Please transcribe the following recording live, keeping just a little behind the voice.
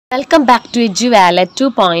Welcome back to TWO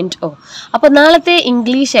 2.0. അപ്പോൾ നാളത്തെ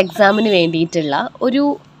English എക്സാമിന് വേണ്ടിയിട്ടുള്ള ഒരു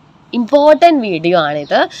ഇമ്പോർട്ടൻറ്റ് വീഡിയോ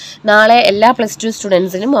ആണിത്. നാളെ എല്ലാ +2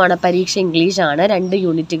 സ്റ്റുഡൻസിനും ഓണപരീക്ഷ ഇംഗ്ലീഷാണ്. 2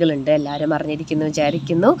 യൂണിറ്റുകളുണ്ട്, എല്ലാവരും അറിഞ്ഞിരിക്കുന്നു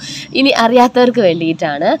വിചാരിക്കുന്നു. ഇനി അറിയാത്തവർക്ക്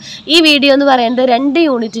വേണ്ടിയിട്ടാണ് ഈ വീഡിയോ എന്ന് പറയുന്നത്. 2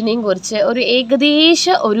 യൂണിറ്റിനെയും കുറിച്ച് ഒരു ഏകദേശ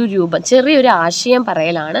ഒരു രൂപം, ചെറിയൊരു ആശയം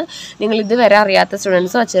പറയലാണ്. നിങ്ങൾ ഇതുവരെ അറിയാത്ത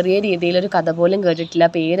സ്റ്റുഡൻസോ ചെറിയ രീതിയിലൊരു കഥ പോലും കേട്ടിട്ടില്ല,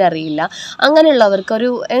 പേരറിയില്ല,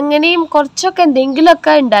 അങ്ങനെയുള്ളവർക്കൊരു എങ്ങനെയും കുറച്ചൊക്കെ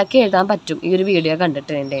എന്തെങ്കിലുമൊക്കെ ഉണ്ടാക്കി എഴുതാൻ പറ്റും ഈ ഒരു വീഡിയോ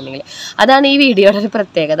കണ്ടിട്ടുണ്ടെങ്കിൽ. അതാണ് ഈ വീഡിയോയുടെ ഒരു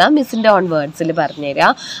പ്രത്യേകത. മിസ്സിൻ്റെ ഓൺ വേർഡ്സിൽ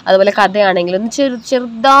പറഞ്ഞുതരാം. അതുപോലെ കഥയാണെങ്കിൽ ഒന്ന്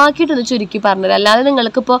ചെറുതാക്കിയിട്ടൊന്ന് ചുരുക്കി പറഞ്ഞുതരാം. അല്ലാതെ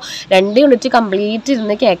നിങ്ങൾക്കിപ്പോൾ 2 യൂണിറ്റ് കംപ്ലീറ്റ്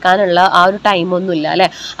ഇരുന്ന് കേൾക്കാനുള്ള ആ ഒരു ടൈമൊന്നുമില്ല അല്ലേ.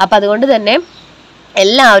 അപ്പം അതുകൊണ്ട് തന്നെ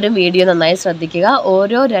എല്ലാവരും വീഡിയോ നന്നായി ശ്രദ്ധിക്കുക.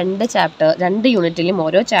 ഓരോ 2 യൂണിറ്റിലും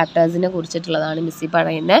ഓരോ ചാപ്റ്റേഴ്സിനെ കുറിച്ചിട്ടുള്ളതാണ് മിസ്സി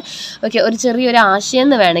പറയുന്നത്. ഓക്കെ, ഒരു ചെറിയൊരു ആശയം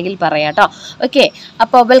എന്ന് വേണമെങ്കിൽ പറയാം കേട്ടോ. ഓക്കെ,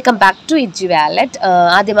 അപ്പോൾ വെൽക്കം ബാക്ക് ടു TWO.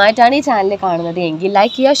 ആദ്യമായിട്ടാണ് ഈ ചാനൽ കാണുന്നത് എങ്കിൽ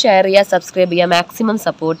ലൈക്ക് ചെയ്യുക, ഷെയർ ചെയ്യുക, സബ്സ്ക്രൈബ് ചെയ്യുക, മാക്സിമം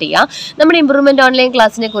സപ്പോർട്ട് ചെയ്യുക. നമ്മുടെ ഇംപ്രൂവ്മെൻറ്റ് ഓൺലൈൻ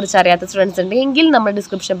ക്ലാസ്സിനെ കുറിച്ച് അറിയാത്ത സ്റ്റുഡൻസ് ഉണ്ട് എങ്കിൽ നമ്മുടെ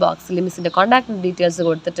ഡിസ്ക്രിപ്ഷൻ ബോക്സിൽ മിസ്സിൻ്റെ കോൺടാക്ട് ഡീറ്റെയിൽസ്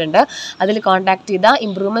കൊടുത്തിട്ടുണ്ട്. അതിൽ കോൺടാക്ട് ചെയ്താൽ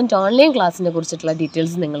ഇംപ്രൂവ്മെൻറ്റ് ഓൺലൈൻ ക്ലാസ്സിനെ കുറിച്ചിട്ടുള്ള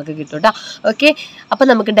ഡീറ്റെയിൽസ് നിങ്ങൾക്ക് കിട്ടും കേട്ടോ. ഓക്കെ, അപ്പോൾ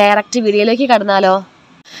നമുക്ക് ഡയറക്റ്റ് വീഡിയോയിലേക്ക് കടന്നാലോ.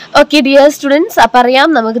 ഓക്കെ ഡിയർ സ്റ്റുഡൻസ്, അപ്പം അറിയാം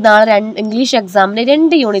നമുക്ക് നാളെ ഇംഗ്ലീഷ് എക്സാമിന്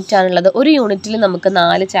 2 യൂണിറ്റ് ആണുള്ളത്. ഒരു യൂണിറ്റിൽ നമുക്ക്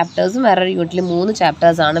 4 ചാപ്റ്റേഴ്സും വേറൊരു യൂണിറ്റിൽ 3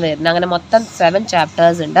 ചാപ്റ്റേഴ്സാണ് വരുന്നത്. അങ്ങനെ മൊത്തം 7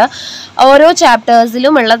 ചാപ്റ്റേഴ്സ് ഉണ്ട്. ഓരോ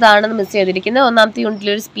ചാപ്റ്റേഴ്സിലും ഉള്ളതാണ് മിസ് ചെയ്തിരിക്കുന്നത്. ഒന്നാമത്തെ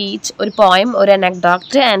യൂണിറ്റിൽ ഒരു സ്പീച്ച്, ഒരു പോയം, ഒരു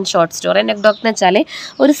അനക്ഡോക്റ്റ് ആൻഡ് ഷോർട്ട് സ്റ്റോറി. അനക്ഡോക്റ്റ് എന്ന് വെച്ചാൽ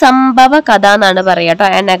ഒരു സംഭവ കഥ എന്നാണ് പറയുക കേട്ടോ.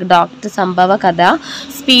 അനക്ഡോക്റ്റ് സംഭവ കഥ,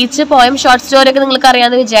 സ്പീച്ച്, പോയം, ഷോർട്ട് സ്റ്റോറി ഒക്കെ നിങ്ങൾക്ക്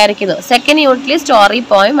അറിയാമെന്ന് വിചാരിക്കുന്നു. സെക്കൻഡ് യൂണിറ്റിൽ story,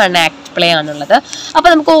 poem and act play ആണുള്ളത്. അപ്പോൾ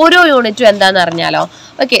നമുക്ക് ഓരോ യൂണിറ്റും എന്താണെന്ന് അറിഞ്ഞാലോ.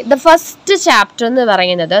 ഓക്കെ, ദ ഫസ്റ്റ് ചാപ്റ്റർ എന്ന്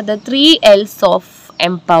പറയുന്നത് ദ 3 L's ഓഫ്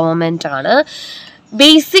എംപവർമെന്റ് ആണ്.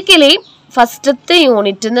 ബേസിക്കലി ഫസ്റ്റത്തെ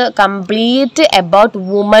യൂണിറ്റിന് കംപ്ലീറ്റ് അബൌട്ട്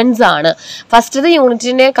വുമൻസ് ആണ്. ഫസ്റ്റത്തെ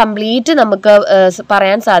യൂണിറ്റിനെ കംപ്ലീറ്റ് നമുക്ക്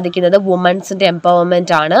പറയാൻ സാധിക്കുന്നത് വുമൻസിൻ്റെ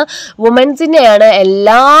എംപവർമെൻ്റ് ആണ്. വുമൻസിനെയാണ്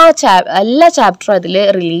എല്ലാ ചാപ്റ്ററും അതിൽ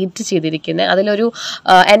റിലേറ്റ് ചെയ്തിരിക്കുന്നത്. അതിലൊരു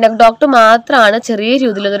അനക്ഡോക്റ്റ് മാത്രമാണ് ചെറിയ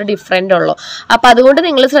രീതിയിലൊരു ഡിഫറെൻ്റ് ഉള്ളൂ. അപ്പം അതുകൊണ്ട്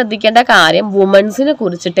നിങ്ങൾ ശ്രദ്ധിക്കേണ്ട കാര്യം, വുമൻസിനെ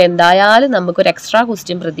കുറിച്ചിട്ട് എന്തായാലും നമുക്കൊരു എക്സ്ട്രാ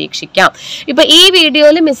ക്വസ്റ്റ്യൻ പ്രതീക്ഷിക്കാം. ഇപ്പം ഈ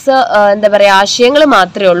വീഡിയോയിൽ മിസ് എന്താ പറയുക, ആശയങ്ങൾ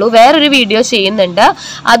മാത്രമേ ഉള്ളൂ. വേറൊരു വീഡിയോ ചെയ്യുന്നുണ്ട്,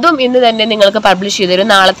 അതും ഇന്ന് തന്നെ നിങ്ങൾക്ക് പബ്ലിഷ് ചെയ്തുതരും.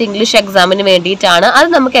 നാളത്തെ ഇംഗ്ലീഷ് എക്സാമിന് വേണ്ടിയിട്ടാണ്. അത്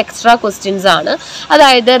നമുക്ക് എക്സ്ട്രാ ക്വസ്റ്റ്യൻസ് ആണ്.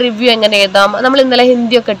 അതായത് റിവ്യൂ എങ്ങനെ എഴുതാം, നമ്മൾ ഇന്നലെ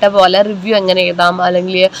ഹിന്ദിയൊക്കെ ഇട്ട പോലെ റിവ്യൂ എങ്ങനെ എഴുതാം,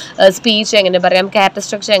 അല്ലെങ്കിൽ സ്പീച്ച് എങ്ങനെ പറയാം, ക്യാരക്ടർ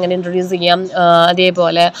സ്ട്രക്ചർ എങ്ങനെ ഇൻട്രൊഡ്യൂസ് ചെയ്യാം,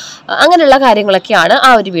 അതേപോലെ അങ്ങനെയുള്ള കാര്യങ്ങളൊക്കെയാണ്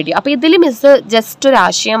ആ ഒരു വീഡിയോ. അപ്പോൾ ഇതിൽ മിസ് ജസ്റ്റ് ഒരു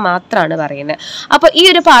ആശയം മാത്രമാണ് പറയുന്നത്. അപ്പോൾ ഈ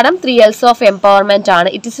ഒരു പാഠം 3 L's ഓഫ് എംപവർമെന്റ്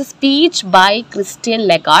ആണ്. It is A speech by Christian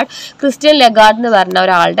Lagarde. Christian Lagarde എന്ന് പറഞ്ഞ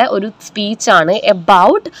ഒരാളുടെ ഒരു സ്പീച്ചാണ്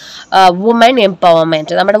എബൌട്ട് വുമൻ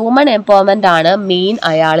എംപവർമെന്റ്. നമ്മുടെ വുമൻ എംപവർമെന്റ് ആണ് മെയിൻ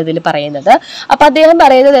അയാൾ ഇതിൽ പറയുന്നത്. അപ്പൊ അദ്ദേഹം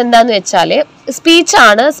പറയുന്നത് എന്താന്ന് വെച്ചാൽ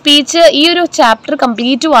സ്പീച്ചാണ്. സ്പീച്ച് ഈ ഒരു ചാപ്റ്റർ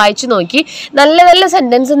കംപ്ലീറ്റ് വായിച്ചു നോക്കി നല്ല നല്ല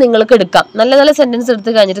സെന്റൻസ് നിങ്ങൾക്ക് എടുക്കാം. നല്ല നല്ല സെന്റൻസ്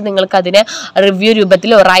എടുത്ത് കഴിഞ്ഞിട്ട് നിങ്ങൾക്ക് അതിനെ റിവ്യൂ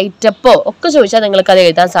രൂപത്തിലോ റൈറ്റപ്പോ ഒക്കെ ചോദിച്ചാൽ നിങ്ങൾക്ക് അത്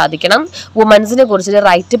എഴുതാൻ സാധിക്കണം. വുമൻസിനെ കുറിച്ചിട്ട്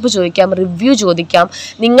റൈറ്റപ്പ് ചോദിക്കാം, റിവ്യൂ ചോദിക്കാം,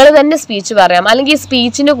 നിങ്ങൾ തന്നെ സ്പീച്ച് പറയാം, അല്ലെങ്കിൽ ഈ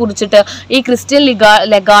സ്പീച്ചിനെ കുറിച്ചിട്ട് ഈ ക്രിസ്ത്യൻ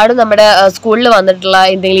ലെഗാർഡ് നമ്മുടെ സ്കൂളിൽ വന്നിട്ടുള്ള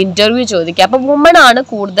എന്തെങ്കിലും ഇന്റർവ്യൂ ചോദിക്കാം. അപ്പൊ വുമൺ ആണ്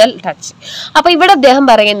കൂടുതൽ ടച്ച്. അപ്പൊ ഇവിടെ അദ്ദേഹം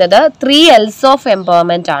പറയുന്നത് 3 L's ഓഫ്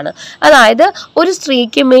എംപവർമെന്റ് ആണ്. അതായത് ഒരു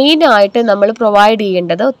സ്ത്രീക്ക് മെയിൻ ആയിട്ട് നമ്മൾ പ്രൊവൈഡ്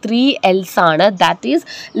ചെയ്യേണ്ടത് 3 L's ആണ്. That is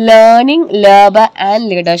learning, labour and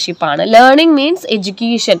leadership ആണ്. ലേണിംഗ് മീൻസ്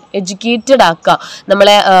എഡ്യൂക്കേഷൻ, എഡ്യൂക്കേറ്റഡ് ആക്കുക,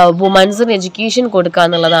 നമ്മളെ വുമൻസിന് എഡ്യൂക്കേഷൻ കൊടുക്കുക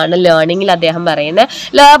എന്നുള്ളതാണ് ലേണിംഗിൽ അദ്ദേഹം പറയുന്നത്.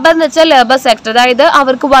 ലേബർ എന്ന് വെച്ചാൽ ലേബർ സെക്ടർ, അതായത്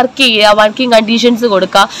അവർക്ക് വർക്ക് ചെയ്യുക, വർക്കിംഗ് കണ്ടീഷൻസ്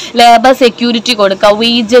കൊടുക്കുക, ലേബർ സെക്യൂരിറ്റി കൊടുക്കുക,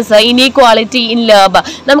 വേജസ്, ഇനീക്വാളിറ്റി ഇൻ ലേബർ.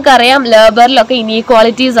 നമുക്കറിയാം ലേബറിലൊക്കെ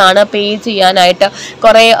ഇനീക്വാളിറ്റീസ് ആണ് പേ ചെയ്യാനായിട്ട്.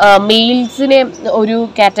 കുറേ മെയിൽസിന് ഒരു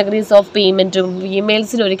കാറ്റഗറീസ് ഓഫ് പേയ്മെൻറ്റും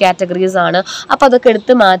ഫീമെയിൽസിന് ഒരു കാറ്റഗറീസ് ആണ്. അപ്പോൾ അതൊക്കെ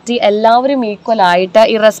എടുത്ത് മാറ്റി എല്ലാവരും ഈക്വൽ ആയിട്ട്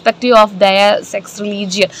irrespective of their sex,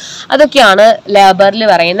 religion, അതൊക്കെയാണ് ലേബറിൽ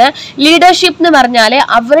പറയുന്നത്. ലീഡർഷിപ്പ് എന്ന് പറഞ്ഞാൽ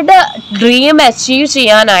അവരുടെ ഡ്രീം അച്ചീവ്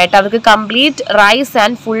ചെയ്യാനായിട്ട് അവർക്ക് complete rice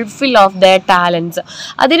and fulfil of their talents,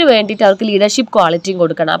 അതിന് വേണ്ടിയിട്ട് അവർക്ക് ലീഡർഷിപ്പ് ക്വാളിറ്റിയും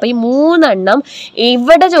കൊടുക്കണം. അപ്പോൾ ഈ 3 എണ്ണം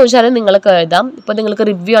എവിടെ ചോദിച്ചാലും നിങ്ങൾക്ക് എഴുതാം. ഇപ്പോൾ നിങ്ങൾക്ക്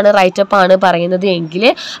റിവ്യൂ ആണ്, റൈറ്റപ്പ് ആണ് പറയുന്നത് എങ്കിൽ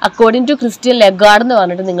അക്കോർഡിംഗ് ടു ക്രിസ്ത്യൻ ലെഗാർഡ് എന്ന്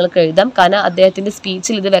പറഞ്ഞിട്ട് നിങ്ങൾക്ക് എഴുതാം. കാരണം അദ്ദേഹത്തിൻ്റെ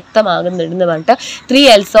സ്പീച്ചിൽ ഇത് വ്യക്തമാകുന്നുണ്ടെന്ന് പറഞ്ഞിട്ട് 3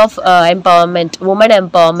 L's of empowerment, woman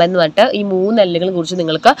empowerment എന്ന് പറഞ്ഞിട്ട് ഈ 3 L'കളെ കുറിച്ച്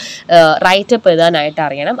നിങ്ങൾക്ക് റൈറ്റപ്പ് എഴുതാനായിട്ട്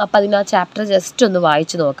അറിയണം. അപ്പം അതിന് ആ ചാപ്റ്റർ ജസ്റ്റ് ഒന്ന്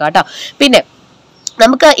വായിച്ചു നോക്കാം കേട്ടോ. പിന്നെ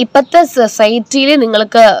നമുക്ക് ഇപ്പോഴത്തെ സൊസൈറ്റിയിൽ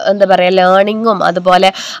നിങ്ങൾക്ക് എന്താ പറയുക, ലേണിങ്ങും അതുപോലെ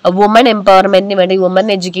വുമൺ എംപവർമെന്റിന് വേണ്ടി, വുമൺ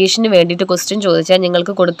എഡ്യൂക്കേഷന് വേണ്ടിയിട്ട് ക്വസ്റ്റ്യൻ ചോദിച്ചാൽ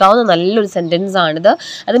നിങ്ങൾക്ക് കൊടുക്കാവുന്ന നല്ലൊരു സെന്റൻസ് ആണിത്.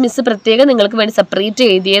 അത് മിസ് പ്രത്യേകം നിങ്ങൾക്ക് വേണ്ടി സെപ്പറേറ്റ്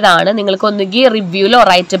എഴുതിയതാണ്. നിങ്ങൾക്ക് ഒന്നുകിൽ റിവ്യൂലോ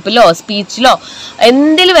റൈറ്റപ്പിലോ സ്പീച്ചിലോ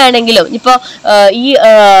എന്തിൽ വേണമെങ്കിലും, ഇപ്പോൾ ഈ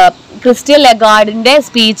ക്രിസ്ത്യൻ ലെഗാർഡിന്റെ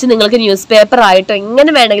സ്പീച്ച് നിങ്ങൾക്ക് ന്യൂസ് പേപ്പർ ആയിട്ട്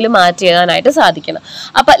എങ്ങനെ വേണമെങ്കിലും മാറ്റി എഴുതാനായിട്ട് സാധിക്കണം.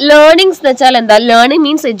 അപ്പൊ ലേണിംഗ്സ് എന്ന് വെച്ചാൽ എന്താ? Learning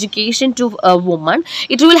means education to woman.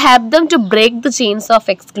 It will help them to break the chains of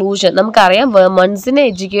exclusion. നമുക്കറിയാം വുമൺസിന്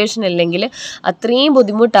എഡ്യൂക്കേഷൻ ഇല്ലെങ്കിൽ അത്രയും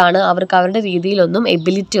ബുദ്ധിമുട്ടാണ്, അവർക്ക് അവരുടെ രീതിയിലൊന്നും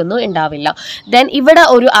എബിലിറ്റി ഒന്നും ഉണ്ടാവില്ല. ദെൻ ഇവിടെ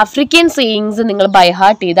ഒരു ആഫ്രിക്കൻ സേയിങ്സ് നിങ്ങൾ ബൈ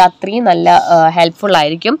ഹാർട്ട് ചെയ്ത് അത്രയും നല്ല ഹെൽപ്ഫുൾ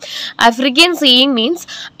ആയിരിക്കും. African saying means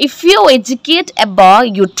if you educate A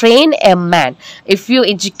boy you train a man, if you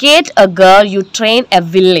educate A girl you train A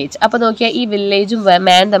village. അപ്പൊ നോക്കിയാൽ ഈ വില്ലേജും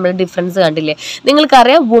മാൻ തമ്മിൽ ഡിഫറൻസ് കണ്ടില്ലേ?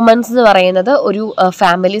 നിങ്ങൾക്കറിയാം വുമൻസ് എന്ന് പറയുന്നത് ഒരു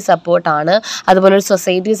ഫാമിലി സപ്പോർട്ടാണ്, അതുപോലെ ഒരു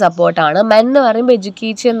സൊസൈറ്റി സപ്പോർട്ടാണ്. മെൻ എന്ന് പറയുമ്പോൾ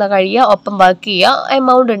എഡ്യൂക്കേറ്റ് ചെയ്യുന്ന കഴിയുക, ഒപ്പം വർക്ക് ചെയ്യുക,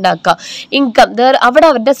 എമൗണ്ട് ഉണ്ടാക്കുക, ഇൻകം അവിടെ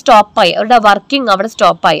അവരുടെ സ്റ്റോപ്പായി, അവരുടെ വർക്കിംഗ് അവിടെ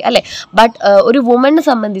സ്റ്റോപ്പായി അല്ലേ. ബട്ട് ഒരു വുമണിനെ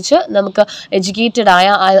സംബന്ധിച്ച് നമുക്ക് എഡ്യൂക്കേറ്റഡ് ആയ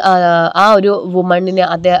ആ ഒരു വുമണിന്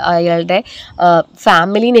അയാളുടെ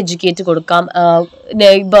ഫാമിലിനെ എഡ്യൂക്കേറ്റ് കൊടുക്കാം,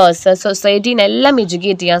 നെയ്ബേഴ്സ് സൊസൈറ്റീനെല്ലാം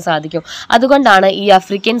എഡ്യൂക്കേറ്റ് ചെയ്യാൻ സാധിക്കും. അതുകൊണ്ടാണ് ഈ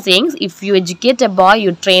African sayings if you educate A boy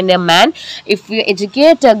you train a man, if you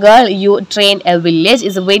educate A girl you train A village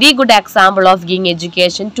is A very good example of giving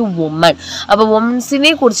education to woman. അപ്പോൾ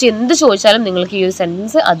വുമൻസിനെ കുറിച്ച് എന്ത് ചോദിച്ചാലും നിങ്ങൾക്ക് ഈ ഒരു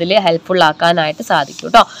സെൻറ്റൻസ് അതിൽ helpful ആക്കാനായിട്ട് സാധിക്കും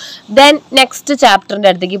കേട്ടോ. ദെൻ നെക്സ്റ്റ്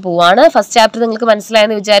ചാപ്റ്ററിൻ്റെ അടുത്തേക്ക് പോവാണ്. ഫസ്റ്റ് ചാപ്റ്റർ നിങ്ങൾക്ക്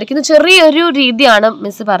മനസ്സിലായെന്ന് വിചാരിക്കുന്നു. ചെറിയൊരു രീതിയാണ്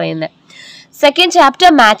മിസ് പറയുന്നത്. സെക്കൻഡ് ചാപ്റ്റർ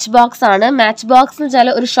മാച്ച് ബോക്സ് ആണ്. മാച്ച് ബോക്സ് എന്ന് വെച്ചാൽ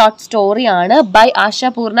ഒരു ഷോർട്ട് സ്റ്റോറി ആണ് by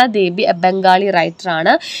Ashapurna Devi, A Bengali writer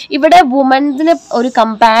ആണ്. ഇവിടെ വുമൻസിന് ഒരു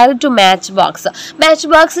compare to match box. Match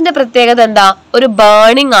ബോക്സിന്റെ പ്രത്യേകത എന്താ? ഒരു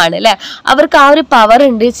ബേണിംഗ് ആണ് അല്ലെ. അവർക്ക് ആ ഒരു പവർ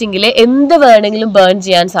ഉണ്ട് വെച്ചെങ്കിൽ എന്ത് വേണമെങ്കിലും ബേൺ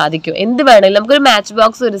ചെയ്യാൻ സാധിക്കും. എന്ത് വേണമെങ്കിലും നമുക്കൊരു മാച്ച്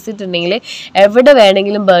ബോക്സ് ഉരസിട്ടുണ്ടെങ്കിൽ എവിടെ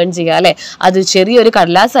വേണമെങ്കിലും ബേൺ ചെയ്യാം അല്ലെ. അത് ചെറിയൊരു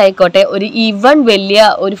കടലാസ് ആയിക്കോട്ടെ, ഒരു ഈവൻ വലിയ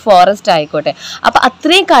ഒരു ഫോറസ്റ്റ് ആയിക്കോട്ടെ. അപ്പൊ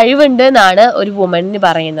അത്രയും കഴിവുണ്ട് എന്നാണ് ഒരു വുമണിന്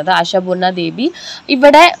പറയുന്നത്, ആശാപൂർണ ദേവി.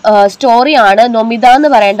 ഇവിടെ സ്റ്റോറിയാണ്. നൊമിത എന്ന്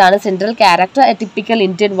പറയേണ്ടതാണ് central character, A typical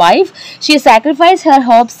Indian wife. She sacrifice her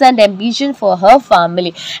hops and ambition for her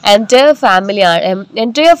family.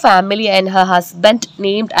 Entire family and her husband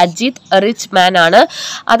named Ajit, a rich man ആണ്.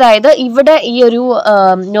 അതായത് ഇവിടെ ഈ ഒരു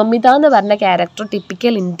നൊമിത എന്ന് പറഞ്ഞ ക്യാരക്ടർ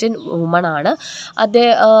ടിപ്പിക്കൽ ഇന്ത്യൻ വുമൺ ആണ്.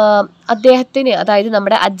 അദ്ദേഹത്തിന്, അതായത്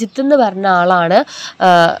നമ്മുടെ അജിത്ത് എന്ന് പറഞ്ഞ ആളാണ്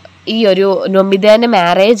ഈ ഒരു നൊമിതേനെ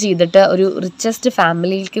മാരേജ് ചെയ്തിട്ട് ഒരു റിച്ചസ്റ്റ്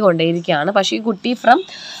ഫാമിലിയിലേക്ക് കൊണ്ടുപോയിരിക്കുകയാണ്. പക്ഷേ ഈ കുട്ടി ഫ്രം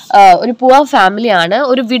ഒരു പുവർ ഫാമിലിയാണ്.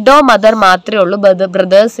 ഒരു വിഡോ മദർ മാത്രമേ ഉള്ളൂ,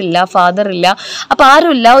 ബ്രദേഴ്സ് ഇല്ല, ഫാദർ ഇല്ല, അപ്പം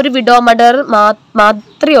ആരുമില്ല. ഒരു വിഡോ മദർ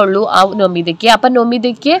മാത്രമേ ഉള്ളൂ ആ നൊമിതയ്ക്ക്. അപ്പം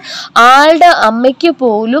നൊമിതയ്ക്ക് ആളുടെ അമ്മയ്ക്ക്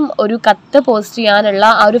പോലും ഒരു കത്ത് പോസ്റ്റ് ചെയ്യാനുള്ള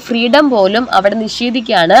ആ ഒരു ഫ്രീഡം പോലും അവിടെ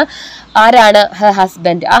നിഷേധിക്കുകയാണ്. ആരാണ്?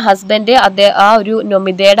 ഹസ്ബൻഡ്. ആ ഹസ്ബൻഡ് ആ ഒരു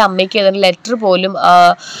നൊമിതയുടെ അമ്മയ്ക്ക് അതിന് ലെറ്റർ പോലും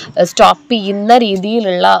സ്റ്റോപ്പ് ചെയ്യുന്ന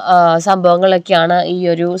രീതിയിലുള്ള സംഭവങ്ങളൊക്കെയാണ് ഈ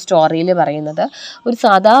ഒരു സ്റ്റോറിയിൽ പറയുന്നത്. ഒരു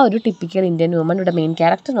സാധാ ഒരു ടിപ്പിക്കൽ ഇന്ത്യൻ വുമൺ. ഇവിടെ മെയിൻ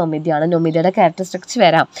ക്യാരക്ടർ നൊമിതയാണ്. നൊമിതയുടെ ക്യാരക്ടറിസ്റ്റിക്സ്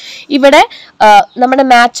വരാം. ഇവിടെ നമ്മുടെ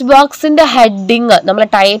മാച്ച് ബോക്സിന്റെ ഹെഡിങ്, നമ്മളെ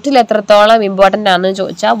ടൈറ്റിൽ എത്രത്തോളം ഇമ്പോർട്ടൻ്റ് ആണെന്ന്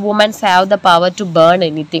ചോദിച്ചാൽ women's have the power to burn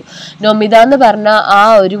anything. Nomita എന്ന് പറഞ്ഞ ആ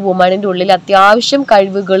ഒരു വുമണിൻ്റെ ഉള്ളിൽ അത്യാവശ്യം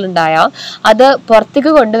കഴിവുകൾ ഉണ്ടായാൽ അത്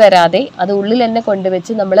പുറത്തേക്ക് കൊണ്ടുവരാതെ അത് ഉള്ളിൽ തന്നെ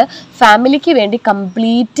കൊണ്ടുവച്ച് നമ്മൾ ഫാമിലിക്ക് വേണ്ടി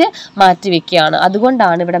കംപ്ലീറ്റ് മാറ്റിവെക്കുകയാണ്.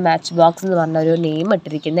 അതുകൊണ്ടാണ് ഇവിടെ മാച്ച് ബോക്സ് എന്ന് പറഞ്ഞ ഒരു നെയിം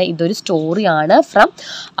ഇട്ടിരിക്കുന്നത്. ഇതൊരു സ്റ്റോറിയാണ് ഫ്രം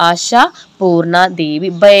ആശാപൂർണ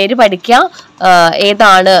ദേവി. പേര് പഠിക്കാം,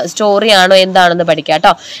 ഏതാണ് സ്റ്റോറിയാണോ എന്താണെന്ന് പഠിക്കാം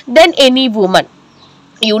കേട്ടോ. ദെൻ എനി വുമൺ,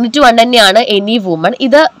 യൂണിറ്റ് 1 തന്നെയാണ് എനി വുമൺ.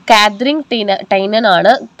 ഇത് കാതറിൻ ടൈനൻ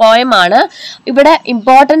ആണ്, പോയമാണ്. ഇവിടെ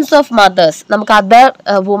ഇമ്പോർട്ടൻസ് ഓഫ് മദേഴ്സ് നമുക്ക് അതർ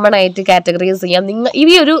വുമൺ ആയിട്ട് കാറ്റഗറൈസ് ചെയ്യാം. ഈ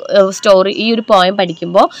ഒരു സ്റ്റോറി, ഈ ഒരു പോയം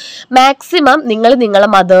പഠിക്കുമ്പോൾ മാക്സിമം നിങ്ങളെ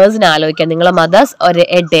മദേഴ്സിനെ ആലോചിക്കാം. നിങ്ങളെ മദേഴ്സ്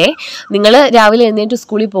എ ഡേ, നിങ്ങൾ രാവിലെ എഴുന്നേറ്റ്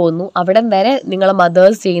സ്കൂളിൽ പോകുന്നു, അവിടം വരെ നിങ്ങളെ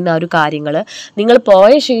മദേഴ്സ് ചെയ്യുന്ന ഒരു കാര്യങ്ങൾ, നിങ്ങൾ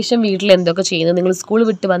പോയ ശേഷം വീട്ടിൽ എന്തൊക്കെ ചെയ്യുന്നു, നിങ്ങൾ സ്കൂൾ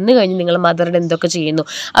വിട്ട് വന്നു കഴിഞ്ഞ് നിങ്ങൾ മദറുടെ എന്തൊക്കെ ചെയ്യുന്നു,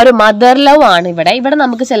 ആ ഒരു മദർ ലവ് ആണ് ഇവിടെ. ഇവിടെ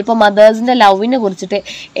നമുക്ക് ചിലപ്പോൾ മദേഴ്സിന്റെ ലവിനെ കുറിച്ചിട്ട്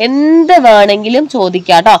എന്ത് വേണമെങ്കിലും ചോദിക്കാം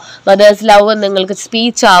കേട്ടോ. മദേഴ്സ് ലവ് നിങ്ങൾക്ക്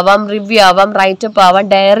സ്പീച്ച് ആവാം, റിവ്യൂ ആവാം, റൈറ്റപ്പ് ആവാം,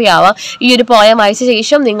 ഡയറി ആവാം. ഈ ഒരു പോയം വായിച്ച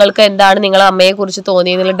ശേഷം നിങ്ങൾക്ക് എന്താണ് നിങ്ങളെ അമ്മയെ കുറിച്ച്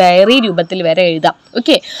തോന്നിയെന്നുള്ള ഡയറി രൂപത്തിൽ വരെ എഴുതാം.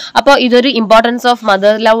 ഓക്കെ, അപ്പോൾ ഇതൊരു ഇമ്പോർട്ടൻസ് ഓഫ്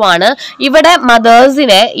മദർ ലവ് ആണ്. ഇവിടെ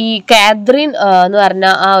മദേഴ്സിനെ ഈ കാതറിൻ എന്ന് പറഞ്ഞ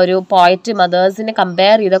ആ ഒരു പോയറ്റ് മദേഴ്സിനെ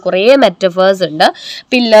കമ്പയർ ചെയ്ത കുറേ മെറ്റഫേഴ്സ് ഉണ്ട്.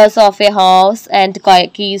 Pillars of A house and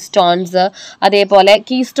key stones. അതേപോലെ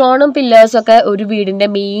കീ സ്റ്റോണും പില്ലേഴ്സും ഒക്കെ ഒരു വീടിന്റെ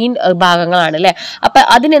മെയിൻ ഭാഗങ്ങളാണ് അല്ലേ. അപ്പൊ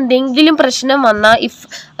അതിനെന്തെങ്കിലും പ്രശ്നം വന്നാൽ if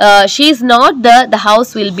she is not the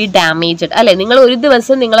house will be damaged അല്ലെ. നിങ്ങൾ ഒരു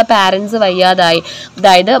ദിവസം നിങ്ങളെ പാരൻസ് വയ്യാതായി,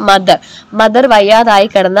 അതായത് മദർ വയ്യാതായി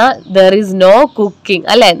കിടന്ന ദർ ഈസ് നോ കുക്കിംഗ്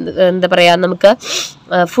അല്ലെ. എന്താ പറയാ, നമുക്ക്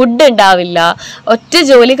ഫുഡ് ഉണ്ടാവില്ല, ഒറ്റ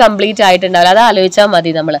ജോലി കംപ്ലീറ്റ് ആയിട്ടുണ്ടാവില്ല. അത് ആലോചിച്ചാൽ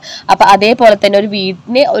മതി നമ്മൾ. അപ്പം അതേപോലെ തന്നെ ഒരു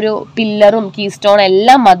വീട്ടിന് ഒരു പില്ലറും കീ സ്റ്റോൺ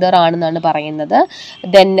എല്ലാം മദർ ആണെന്നാണ് പറയുന്നത്.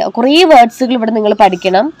 ദെൻ കുറേ വേർഡ്സുകൾ ഇവിടെ നിങ്ങൾ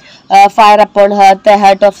പഠിക്കണം. Fire upon her, the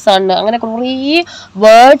heart of sun, അങ്ങനെ കുറേ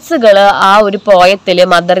വേർഡ്സുകൾ ആ ഒരു പോയത്തിൽ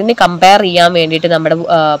മദറിന് കമ്പയർ ചെയ്യാൻ വേണ്ടിയിട്ട് നമ്മുടെ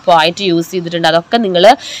പോയറ്റ് യൂസ് ചെയ്തിട്ടുണ്ട്. അതൊക്കെ നിങ്ങൾ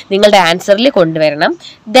നിങ്ങളുടെ ആൻസറിൽ കൊണ്ടുവരണം.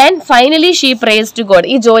 Then finally she praise to God.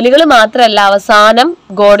 ഈ ജോലികൾ മാത്രമല്ല, അവസാനം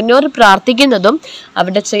ഗോഡിനോട് പ്രാർത്ഥിക്കുന്നതും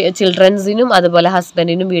അവരുടെ ചിൽഡ്രൻസിനും അതുപോലെ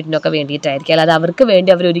ഹസ്ബൻഡിനും വീടിനൊക്കെ വേണ്ടിയിട്ടായിരിക്കും. അല്ലാതെ അവർക്ക് വേണ്ടി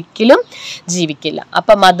അവരൊരിക്കലും ജീവിക്കില്ല.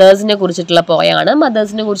 അപ്പം മദേഴ്സിനെ കുറിച്ചിട്ടുള്ള പോയാണ്.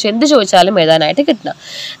 മദേഴ്സിനെ കുറിച്ച് എന്ത് ചോദിച്ചാലും എഴുതാനായിട്ട് കിട്ടണം.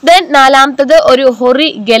 ദെൻ നാലാമത്തത് ഒരു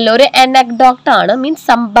ഹൊറിഗെൽ, ഒരു അനക്ഡോട്ട് ആണ്, മീൻസ്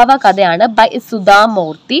സംഭവ കഥയാണ്, ബൈ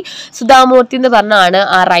സുധാമൂർത്തി. സുധാമൂർത്തി എന്ന് പറഞ്ഞാണ്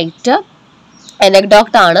ആ റൈറ്റർ.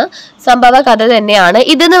 അനക്ഡോട്ട് ആണ്, സംഭവ കഥ തന്നെയാണ്.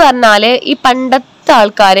 ഇതെന്ന് പറഞ്ഞാൽ ഈ പണ്ടത്തെ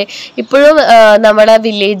ആൾക്കാർ ഇപ്പോഴും നമ്മുടെ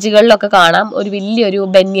വില്ലേജുകളിലൊക്കെ കാണാം, ഒരു വലിയൊരു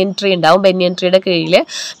ബെന്യൻ ട്രീ ഉണ്ടാവും. ബെന്യൻ ട്രീയുടെ കീഴിൽ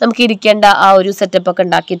നമുക്ക് ഇരിക്കേണ്ട ആ ഒരു സെറ്റപ്പ് ഒക്കെ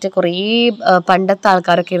ഉണ്ടാക്കിയിട്ട് കുറേ പണ്ടത്തെ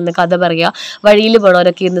ആൾക്കാരൊക്കെ ഇരുന്ന് കഥ പറയുക, വഴിയിൽ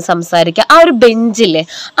പോണവരൊക്കെ ഇരുന്ന് സംസാരിക്കുക. ആ ഒരു ബെഞ്ചില്ലേ,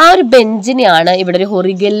 ആ ഒരു ബെഞ്ചിനെയാണ് ഇവിടെ ഒരു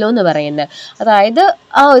ഹൊറിഗെല്ലോ എന്ന് പറയുന്നത്. അതായത്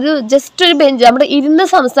ആ ഒരു ജസ്റ്റ് ഒരു ബെഞ്ച്, നമ്മുടെ ഇരുന്ന്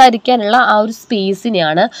സംസാരിക്കാനുള്ള ആ ഒരു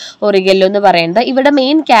സ്പേസിനെയാണ് ഹൊറിഗെല്ലോ എന്ന് പറയുന്നത്. ഇവിടെ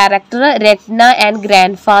main character Ratna and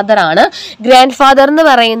grand father ആണ്. ഗ്രാൻഡ് ഫാദർ എന്ന്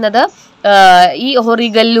പറയുന്നത് ഈ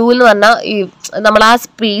ഹൊറിഗല്ലു എന്ന് പറഞ്ഞാൽ ഈ നമ്മൾ ആ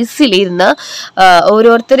സ്പേസിലിരുന്ന്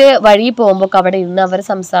ഓരോരുത്തർ വഴി പോകുമ്പോൾ അവിടെ ഇരുന്ന് അവരുടെ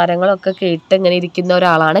സംസാരങ്ങളൊക്കെ കേട്ട് ഇങ്ങനെ ഇരിക്കുന്ന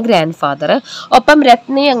ഒരാളാണ് ഗ്രാൻഡ് ഫാദർ. ഒപ്പം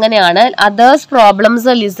രത്നി എങ്ങനെയാണ് അതേഴ്സ്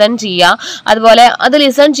പ്രോബ്ലംസ് ലിസൺ ചെയ്യുക, അതുപോലെ അത്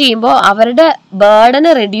ലിസൺ ചെയ്യുമ്പോൾ അവരുടെ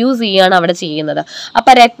ബേർഡന് റെഡ്യൂസ് ചെയ്യുകയാണ് അവിടെ ചെയ്യുന്നത്.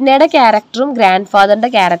 അപ്പം രത്നയുടെ ക്യാരക്ടറും ഗ്രാൻഡ്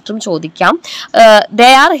ഫാദറിന്റെ ക്യാരക്ടറും ചോദിക്കാം.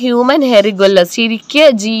 ദേ ആർ ഹ്യൂമൻ ഹെറിഗുല്ലോസ്, ശരിക്ക്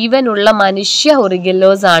ജീവനുള്ള മനുഷ്യ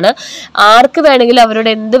ഹൊറിഗല്ലോസ് ആണ്. ആർക്ക് വേണമെങ്കിലും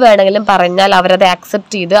അവരോട് എന്ത് വേണമെങ്കിലും പറഞ്ഞാൽ അവരത്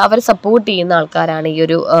ആക്സെപ്റ്റ് ചെയ്ത് അവർ സപ്പോർട്ട് ചെയ്യുന്ന ആൾക്കാരാണ് ഈ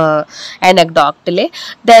ഒരു അനക്ഡോട്ടിൽ.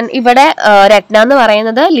 ദെൻ ഇവിടെ രത്ന എന്ന്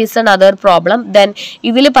പറയുന്നത് ലിസൺ അതർ പ്രോബ്ലം. ദെൻ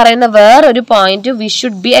ഇതിൽ പറയുന്ന വേറൊരു point, we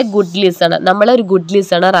should be A good listener. നമ്മളൊരു ഗുഡ്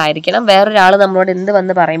ലിസണർ ആയിരിക്കണം. വേറൊരാൾ നമ്മളോട് എന്ത്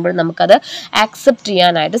വന്ന് പറയുമ്പോഴും നമുക്കത് ആക്സെപ്റ്റ്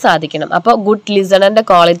ചെയ്യാനായിട്ട് സാധിക്കണം. അപ്പോൾ ഗുഡ് ലിസണറിന്റെ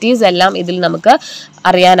ക്വാളിറ്റീസ് എല്ലാം ഇതിൽ നമുക്ക്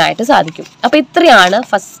അറിയാനായിട്ട് സാധിക്കും. അപ്പോൾ ഇത്രയാണ്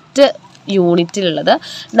ഫസ്റ്റ് യൂണിറ്റിലുള്ളത്.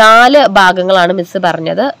 4 ഭാഗങ്ങളാണ് മിസ്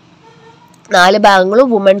പറഞ്ഞത്. 4 ഭാഗങ്ങളും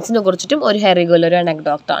വുമൻസിനെ കുറിച്ചിട്ടും ഒരു ഹെറിഗുലർ, ഒരു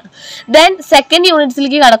അനക്ഡോട്ട് ആണ്. ദെൻ സെക്കൻഡ്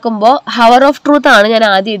യൂണിറ്റ്സിലേക്ക് കടക്കുമ്പോൾ ഹവർ ഓഫ് ട്രൂത്ത് ആണ് ഞാൻ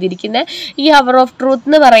ആദ്യം എഴുതിയിരിക്കുന്നത്. ഈ ഹവർ ഓഫ് ട്രൂത്ത്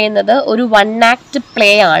എന്ന് പറയുന്നത് ഒരു 1 ആക്ട്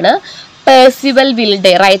പ്ലേ ആണ്. പേഴ്സിവൽ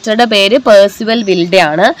വിൽഡെ, റൈറ്ററുടെ പേര് പേഴ്സിവൽ വിൽഡെ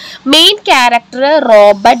ആണ്. മെയിൻ ക്യാരക്ടർ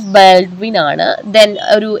റോബർട്ട് ബൾഡ്വിൻ ആണ്. ദെൻ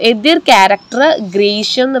ഒരു എതിർ ക്യാരക്ടർ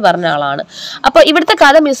ഗ്രേഷ്യം എന്ന് പറഞ്ഞ ആളാണ്. അപ്പോൾ ഇവിടുത്തെ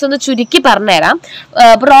കഥ മിസ് ഒന്ന് ചുരുക്കി പറഞ്ഞുതരാം.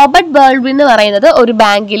 റോബർട്ട് ബൾഡ്വിൻ എന്ന് പറയുന്നത് ഒരു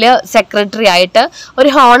ബാങ്കിൽ സെക്രട്ടറി ആയിട്ട്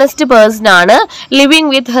ഒരു ഹോണസ്റ്റ് പേഴ്സൺ ആണ്.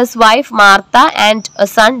 Living with his wife Martha and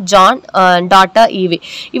sun John, daughter EV.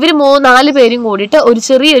 ഇവർ 4 പേരും കൂടിയിട്ട് ഒരു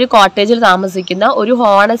ചെറിയൊരു കോട്ടേജിൽ താമസിക്കുന്ന ഒരു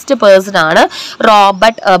ഹോണസ്റ്റ് പേഴ്സൺ ആണ്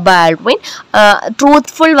റോബർട്ട് ബൾഡ്വിൻ.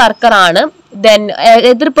 ട്രൂത്ത്ഫുൾ വർക്കർ ആണ്. ദെൻ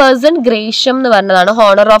എതിർ പേഴ്സൺ ഗ്രേഷ്യം എന്ന് പറഞ്ഞതാണ്,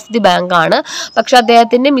 ഹോണർ ഓഫ് ദി ബാങ്ക് ആണ്. പക്ഷെ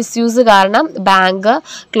അദ്ദേഹത്തിന്റെ മിസ്യൂസ് കാരണം ബാങ്ക്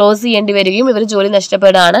ക്ലോസ് ചെയ്യേണ്ടി വരികയും ഇവർ ജോലി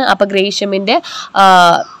നഷ്ടപ്പെടുകയാണ്. അപ്പൊ ഗ്രേഷ്യമിന്റെ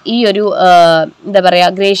ഈ ഒരു എന്താ പറയാ,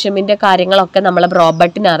 ഗ്രേഷ്യമിന്റെ കാര്യങ്ങളൊക്കെ നമ്മളെ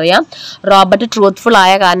റോബർട്ടിന് അറിയാം. റോബർട്ട് ട്രൂത്ത്ഫുൾ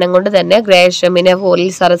ആയ കാരണം കൊണ്ട് തന്നെ ഗ്രേഷ്യമിനെ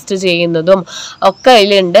പോലീസ് അറസ്റ്റ് ചെയ്യുന്നതും ഒക്കെ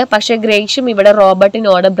ഇതിലുണ്ട്. പക്ഷെ ഗ്രേഷ്യം ഇവിടെ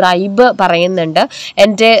റോബർട്ടിനോട് ബ്രൈബ് പറയുന്നുണ്ട്,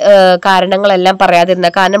 എൻ്റെ കാരണങ്ങളെല്ലാം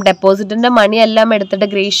പറയാതിരുന്ന, കാരണം ഡെപ്പോസിറ്റിന്റെ മണി എല്ലാം എടുത്തിട്ട്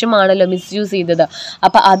ഗ്രേഷ്യം ആണല്ലോ മിസ്യൂസ് ചെയ്തത്.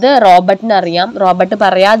 അപ്പൊ അത് റോബർട്ടിന് അറിയാം. റോബർട്ട്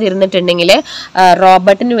പറയാതിരുന്നിട്ടുണ്ടെങ്കിൽ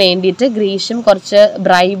റോബർട്ടിന് വേണ്ടിയിട്ട് ഗ്രേഷ്യം കുറച്ച്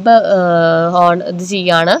ബ്രൈബ് ഇത്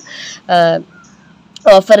ചെയ്യാണ്,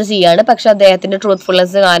 ഓഫർ ചെയ്യാണ്. പക്ഷെ അദ്ദേഹത്തിന്റെ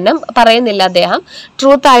ട്രൂത്ത്ഫുൾനെസ് കാരണം പറയുന്നില്ല, അദ്ദേഹം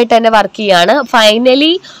ട്രൂത്ത് ആയിട്ട് തന്നെ വർക്ക് ചെയ്യാണ്.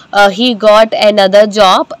 Finally he got another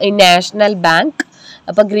job in national bank.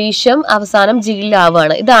 അപ്പൊ ഗ്രീഷ്യം അവസാനം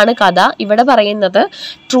ജയിലിലാവുകയാണ്. ഇതാണ് കഥ. ഇവിടെ പറയുന്നത്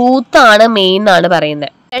ട്രൂത്ത് ആണ് മെയിൻ ആണ്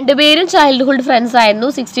പറയുന്നത്. 2 പേരും ചൈൽഡ്ഹുഡ് ഫ്രണ്ട്സ് ആയിരുന്നു.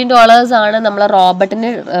 $16 ആണ് നമ്മളെ റോബർട്ടിന്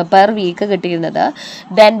per week കിട്ടിയിരുന്നത്.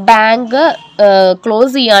 Then bank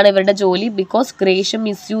close ചെയ്യാണ് ഇവരുടെ ജോലി, because ഗ്രേഷ്യം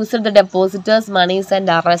misused the depositors monies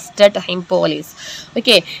and arrested him police.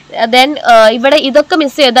 Okay, then ഇവിടെ ഇതൊക്കെ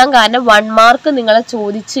മിസ് ചെയ്താൻ കാരണം 1 മാർക്ക് നിങ്ങളെ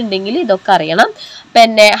ചോദിച്ചിട്ടുണ്ടെങ്കിൽ ഇതൊക്കെ അറിയണം.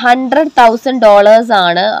 പിന്നെ $100,000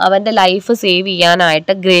 ആണ് അവന്റെ ലൈഫ് സേവ്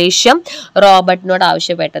ചെയ്യാനായിട്ട് ഗ്രേഷ്യം റോബർട്ടിനോട്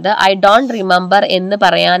ആവശ്യപ്പെട്ടത്. ഐ ഡോണ്ട് റിമെമ്പർ എന്ന്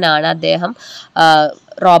പറയാനാണ് അദ്ദേഹം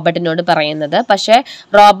റോബർട്ടിനോട് പറയുന്നത്. പക്ഷെ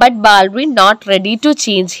Robert Baldwin not ready to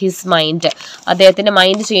change his mind. അദ്ദേഹത്തിന്റെ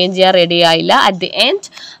മൈൻഡ് ചേഞ്ച് ചെയ്യാൻ റെഡി ആയില്ല. At the end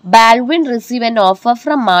Baldwin receive an offer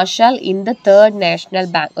from marshal in the 3rd national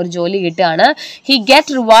bank. ഒരു ജോലി കിട്ടുകയാണ്. He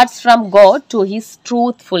get rewards from God to his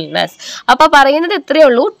truthfulness. അപ്പൊ പറയുന്നത് ഇത്രയേ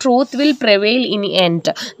ഉള്ളൂ, truth will prevail in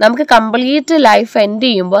end. നമുക്ക് കംപ്ലീറ്റ് ലൈഫ് എൻഡ്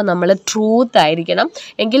ചെയ്യുമ്പോൾ നമ്മൾ ട്രൂത്ത് ആയിരിക്കണം,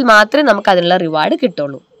 എങ്കിൽ മാത്രമേ നമുക്ക് അതിനുള്ള റിവാർഡ്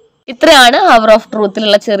കിട്ടുള്ളൂ. ഇത്രയാണ് ഹവർ ഓഫ്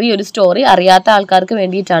ട്രൂത്തിലുള്ള ചെറിയൊരു സ്റ്റോറി. അറിയാത്ത ആൾക്കാർക്ക്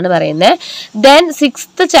വേണ്ടിയിട്ടാണ് പറയുന്നത്. ദെൻ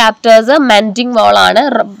 6th ചാപ്റ്റേഴ്സ് മെൻഡിങ് വാൾ ആണ്,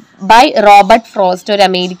 ബൈ റോബർട്ട് ഫ്രോസ്റ്റ്, ഒരു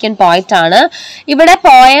അമേരിക്കൻ പോയറ്റ് ആണ്. ഇവിടെ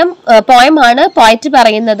പോയം ആണ്. പോയറ്റ്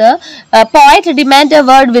പറയുന്നത് poet demand A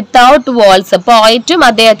world without walls. പോയറ്റും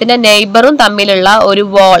അദ്ദേഹത്തിന്റെ നെയ്ബറും തമ്മിലുള്ള ഒരു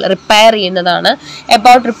വാൾ റിപ്പയർ ചെയ്യുന്നതാണ്.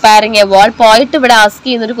 About repairing A wall. Poet ഇവിടെ ആസ്ക്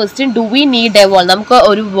ചെയ്യുന്ന ഒരു question, do we need A വാൾ, നമുക്ക്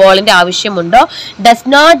ഒരു വാളിന്റെ ആവശ്യമുണ്ടോ? ഡസ്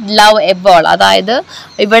നോട്ട് ലവ് എ വാൾ, അതായത്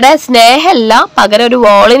ഇവിടെ സ്നേഹമല്ല, പകരം ഒരു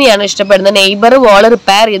വാളിനെയാണ് ഇഷ്ടപ്പെടുന്നത്. നെയ്ബർ വാൾ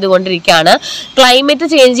റിപ്പയർ ചെയ്തുകൊണ്ടിരിക്കുകയാണ്. ക്ലൈമറ്റ്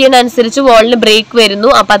ചേഞ്ച് ചെയ്യുന്നതനുസരിച്ച് വാളിന് ബ്രേക്ക്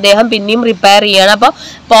വരുന്നു. അപ്പൊ അദ്ദേഹം പിന്നെയും റിപ്പയർ ചെയ്യണം. അപ്പൊ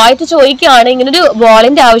പോയിട്ട് ചോദിക്കുകയാണ്, ഇങ്ങനൊരു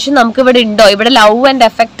വാളിന്റെ ആവശ്യം നമുക്ക് ഇവിടെ ഉണ്ടോ? ഇവിടെ ലവ് ആൻഡ്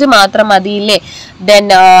എഫക്റ്റ് മാത്രം മതിയില്ലേ? ദെൻ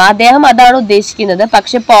അദ്ദേഹം അതാണ് ഉദ്ദേശിക്കുന്നത്.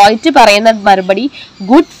 പക്ഷെ പോയിട്ട് പറയുന്ന മറുപടി,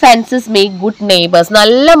 good fences make good neighbours,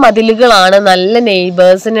 നല്ല മതിലുകളാണ് നല്ല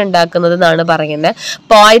നെയ്ബേഴ്സിനെ ഉണ്ടാക്കുന്നത് എന്നാണ് പറയുന്നത്.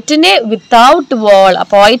 പോയിറ്റിനെ വിത്തൗട്ട് വാൾ,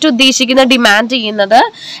 പോയിട്ട് ഉദ്ദേശിക്കുന്ന ഡിമാൻഡ് ചെയ്യുന്നത്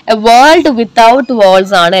വേൾഡ് വിത്തൗട്ട്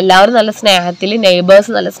വാൾസ് ആണ്. എല്ലാവരും നല്ല സ്നേഹത്തിൽ,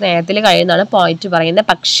 നെയ്ബേഴ്സ് നല്ല സ്നേഹത്തിൽ കഴിയുന്നതാണ് പോയിട്ട് പറയുന്നത്.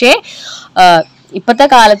 പക്ഷേ ഇപ്പോഴത്തെ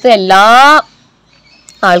കാലത്ത് എല്ലാ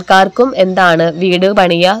ആൾക്കാർക്കും എന്താണ്, വീട്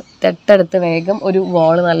പണിയുക, തൊട്ടടുത്ത് വേഗം ഒരു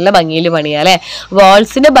വാള് നല്ല ഭംഗിയിൽ പണിയുക അല്ലെ.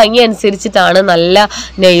 വാൾസിന്റെ ഭംഗി അനുസരിച്ചിട്ടാണ് നല്ല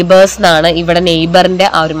നെയ്ബേഴ്സ് എന്നാണ് ഇവിടെ നെയ്ബറിന്റെ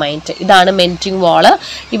ആ ഒരു മൈൻഡ്. ഇതാണ് മെന്റിങ് വാള്.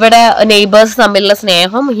 ഇവിടെ നെയ്ബേഴ്സ് തമ്മിലുള്ള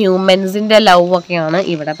സ്നേഹം, ഹ്യൂമൻസിന്റെ ലവ് ഒക്കെയാണ്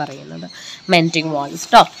ഇവിടെ പറയുന്നത് മെന്റിങ്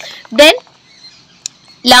വാൾസ് ട്ടോ. ദെൻ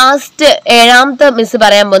ലാസ്റ്റ് 7th മിസ്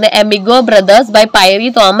പറയാൻ പോകുന്നത് എമിഗോ brothers by Pirie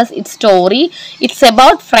Thomas. It's story, it's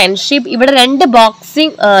about friendship. ഇവിടെ 2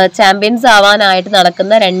 ബോക്സിംഗ് ചാമ്പ്യൻസ് ആവാനായിട്ട്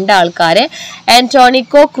നടക്കുന്ന 2 ആൾക്കാര്,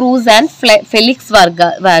 ആന്റോണിക്കോ ക്രൂസ് ആൻഡ് ഫെലിക്സ്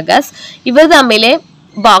വർഗസ്. ഇവർ തമ്മിൽ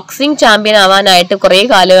ബോക്സിംഗ് ചാമ്പ്യൻ ആവാനായിട്ട് കുറേ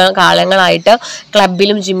കാലങ്ങളായിട്ട്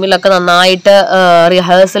ക്ലബിലും ജിമ്മിലൊക്കെ നന്നായിട്ട്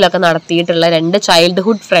റിഹേഴ്സലൊക്കെ നടത്തിയിട്ടുള്ള 2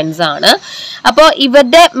 ചൈൽഡ്ഹുഡ് ഫ്രണ്ട്സ് ആണ്. അപ്പോൾ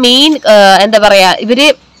ഇവരുടെ മെയിൻ എന്താ പറയാ, ഇവർ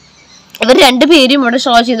 2 പേരും ഇവിടെ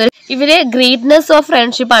ഷോ ചെയ്യുന്നത്, ഇവര് ഗ്രേറ്റ്നെസ് ഓഫ്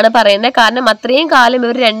ഫ്രണ്ട്ഷിപ്പ് ആണ് പറയുന്നത്. കാരണം അത്രയും കാലം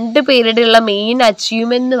ഇവർ 2 പേരുടെ ഉള്ള മെയിൻ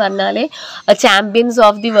അച്ചീവ്മെന്റ് എന്ന് പറഞ്ഞാല് ചാമ്പ്യൻസ്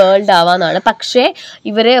ഓഫ് ദി വേൾഡ് ആവാന്നാണ്. പക്ഷേ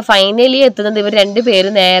ഇവര് ഫൈനലി എത്തുന്നത്, ഇവർ 2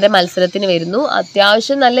 പേര് നേരെ മത്സരത്തിന് വരുന്നു.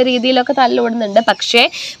 അത്യാവശ്യം നല്ല രീതിയിലൊക്കെ തല്ലോടുന്നുണ്ട്. പക്ഷേ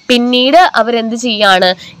പിന്നീട് അവരെന്ത്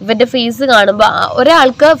ചെയ്യാണ്, ഇവരുടെ ഫേസ് കാണുമ്പോൾ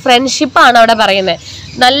ഒരാൾക്ക് ഫ്രണ്ട്ഷിപ്പാണ് അവിടെ പറയുന്നത്.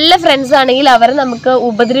 നല്ല ഫ്രണ്ട്സ് ആണെങ്കിൽ അവരെ നമുക്ക്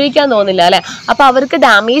ഉപദ്രവിക്കാൻ തോന്നില്ല അല്ലെ. അപ്പൊ അവർക്ക്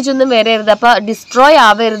ഡാമേജ് ഒന്നും വരരുത്, അപ്പൊ ഡിസ്ട്രോയ്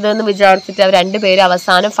ആവരുത് എന്ന് വിചാരിച്ചിട്ട് അവർ 2 പേര്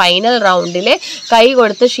അവസാനം ഫൈനൽ റൗണ്ടില് കൈ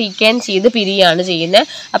കൊടുത്ത് ഷീക്കാൻ ചെയ്ത് പിരിയാണ് ചെയ്യുന്നത്.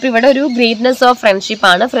 അപ്പൊ ഇവിടെ ഒരു ഗ്രേറ്റ്നെസ് ഓഫ് ഫ്രണ്ട്ഷിപ്പ്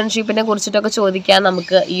ആണ്. ഫ്രണ്ട്ഷിപ്പിനെ കുറിച്ചിട്ടൊക്കെ ചോദിക്കാൻ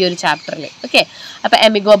നമുക്ക് ഈ ഒരു ചാപ്റ്ററിൽ. ഓക്കെ, അപ്പൊ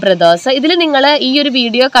എമിഗോ ബ്രദേഴ്സ്. ഇതിൽ നിങ്ങൾ ഈ ഒരു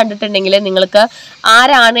വീഡിയോ കണ്ടിട്ടുണ്ടെങ്കിൽ നിങ്ങൾക്ക്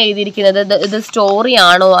ആരാണ് എഴുതിയിരിക്കുന്നത്, ഇത് സ്റ്റോറി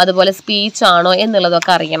ആണോ അതുപോലെ സ്പീച്ച് ആണോ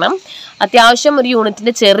എന്നുള്ളതൊക്കെ അറിയണം. അത്യാവശ്യം ഒരു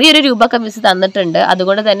യൂണിറ്റിന്റെ ചെറിയൊരു രൂപമൊക്കെ മിസ് തന്നിട്ടുണ്ട്.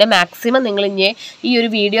 അതുകൊണ്ട് തന്നെ മാക്സിമം നിങ്ങൾ ഇനി ഈ ഒരു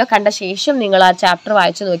വീഡിയോ കണ്ട ശേഷം നിങ്ങൾ ആ ചാപ്റ്റർ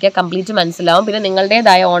വായിച്ചു നോക്കിയാൽ കംപ്ലീറ്റ് മനസ്സിലാവും. പിന്നെ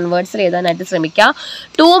നിങ്ങളുടേതായ ഓൺവേർഡ്സിൽ എഴുതാനായിട്ട് ശ്രമിക്കുക.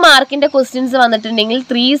 2 മാർക്കിന്റെ ക്വസ്റ്റ്യൻസ് വന്നിട്ടുണ്ടെങ്കിൽ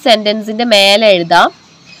 3 സെന്റൻസിന്റെ മേലെ എഴുതാം.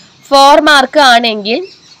 4 മാർക്ക് ആണെങ്കിൽ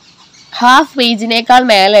ഹാഫ് പേജിനേക്കാൾ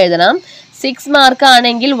മേലെ എഴുതണം. 6 മാർക്ക്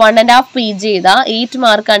ആണെങ്കിൽ 1.5 പേജ് എഴുതാം. 8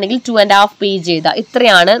 മാർക്ക് ആണെങ്കിൽ 2.5 പേജ് എഴുതാം.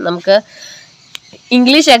 ഇത്രയാണ് നമുക്ക്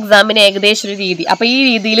ഇംഗ്ലീഷ് എക്സാമിന് ഏകദേശം ഒരു രീതി. അപ്പൊ ഈ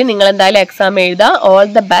രീതിയിൽ നിങ്ങൾ എന്തായാലും എക്സാം എഴുതാം. All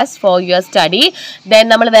the best for your study. Then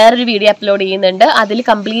നമ്മൾ വേറൊരു വീഡിയോ അപ്ലോഡ് ചെയ്യുന്നുണ്ട്. അതിൽ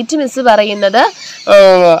കംപ്ലീറ്റ് മിസ് പറയുന്നത്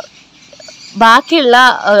ബാക്കിയുള്ള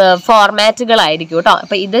ഫോർമാറ്റുകളായിരിക്കും കേട്ടോ.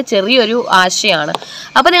 അപ്പൊ ഇത് ചെറിയൊരു ആശയമാണ്.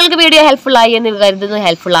 അപ്പൊ നിങ്ങൾക്ക് വീഡിയോ ഹെൽപ്ഫുൾ ആയി എന്ന് കരുതുന്നു.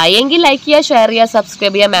 ഹെൽപ്ഫുൾ ആയെങ്കിൽ ലൈക്ക് ചെയ്യുക, ഷെയർ ചെയ്യുക,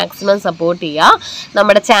 സബ്സ്ക്രൈബ് ചെയ്യുക, മാക്സിമം സപ്പോർട്ട് ചെയ്യുക.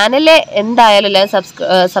 നമ്മുടെ ചാനലിൽ എന്തായാലും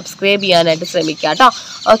സബ്സ്ക്രൈബ് ചെയ്യാനായിട്ട് ശ്രമിക്കുക കേട്ടോ.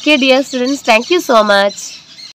 Okay dear students, thank you so much.